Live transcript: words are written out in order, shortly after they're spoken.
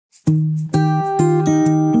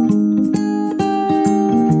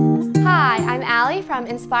Hi, I'm Allie from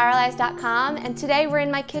INSPIRALIZE.com, and today we're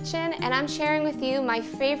in my kitchen and I'm sharing with you my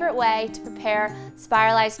favorite way to prepare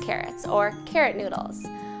spiralized carrots, or carrot noodles.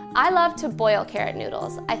 I love to boil carrot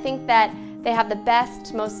noodles. I think that they have the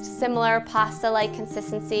best, most similar pasta-like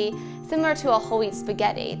consistency, similar to a whole wheat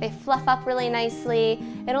spaghetti. They fluff up really nicely.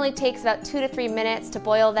 It only takes about 2 to 3 minutes to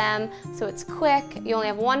boil them, so it's quick. You only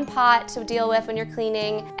have one pot to deal with when you're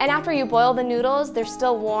cleaning. And after you boil the noodles, they're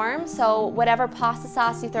still warm, so whatever pasta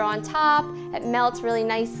sauce you throw on top, it melts really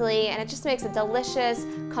nicely, and it just makes a delicious,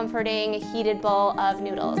 comforting, heated bowl of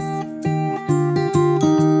noodles.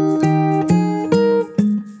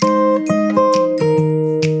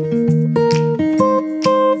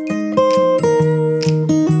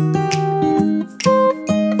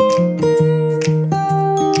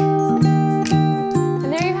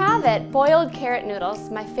 Boiled carrot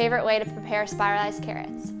noodles, my favorite way to prepare spiralized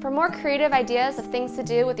carrots. For more creative ideas of things to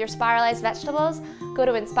do with your spiralized vegetables, go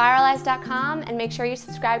to inspiralized.com and make sure you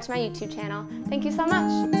subscribe to my YouTube channel. Thank you so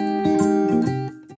much.